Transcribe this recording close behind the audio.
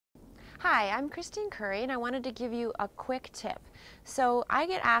Hi, I'm Christine Khuri, and I wanted to give you a quick tip. So I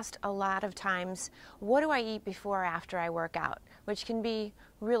get asked a lot of times, what do I eat before or after I work out? Which can be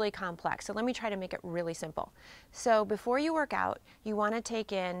really complex. So let me try to make it really simple. So before you work out, you want to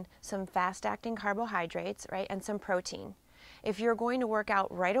take in some fast-acting carbohydrates, right, and some protein. If you're going to work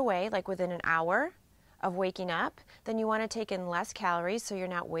out right away, like within an hour of waking up, then you want to take in less calories so you're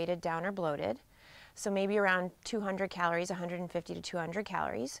not weighted down or bloated. So maybe around 200 calories, 150 to 200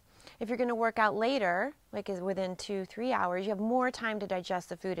 calories. If you're going to work out later, like within 2-3 hours, you have more time to digest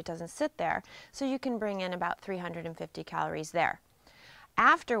the food. It doesn't sit there, so you can bring in about 350 calories there.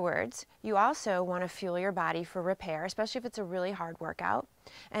 Afterwards, you also want to fuel your body for repair, especially if it's a really hard workout.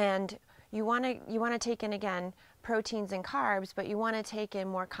 And you want to take in, again, proteins and carbs, but you want to take in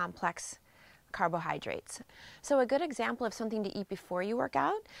more complex carbohydrates. So a good example of something to eat before you work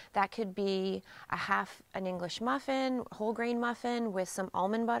out, that could be an English muffin, whole grain muffin with some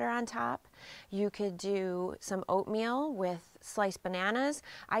almond butter on top. You could do some oatmeal with sliced bananas.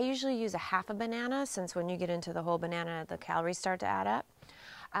 I usually use a half a banana, since when you get into the whole banana, the calories start to add up.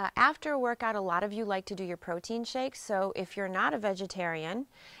 After a workout, a lot of you like to do your protein shakes, so if you're not a vegetarian,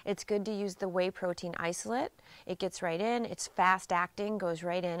 it's good to use the whey protein isolate. It gets right in, it's fast acting, goes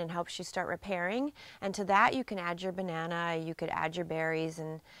right in and helps you start repairing. And to that you can add your banana, you could add your berries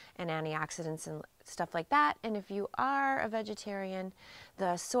and antioxidants and stuff like that. And if you are a vegetarian,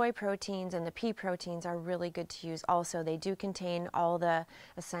 the soy proteins and the pea proteins are really good to use also. They do contain all the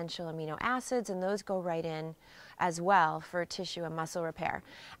essential amino acids, and those go right in as well for tissue and muscle repair.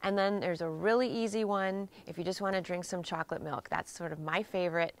 And then there's a really easy one if you just want to drink some chocolate milk. That's sort of my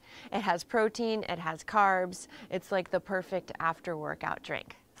favorite. It has protein, it has carbs. It's like the perfect after workout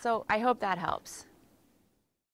drink. So I hope that helps.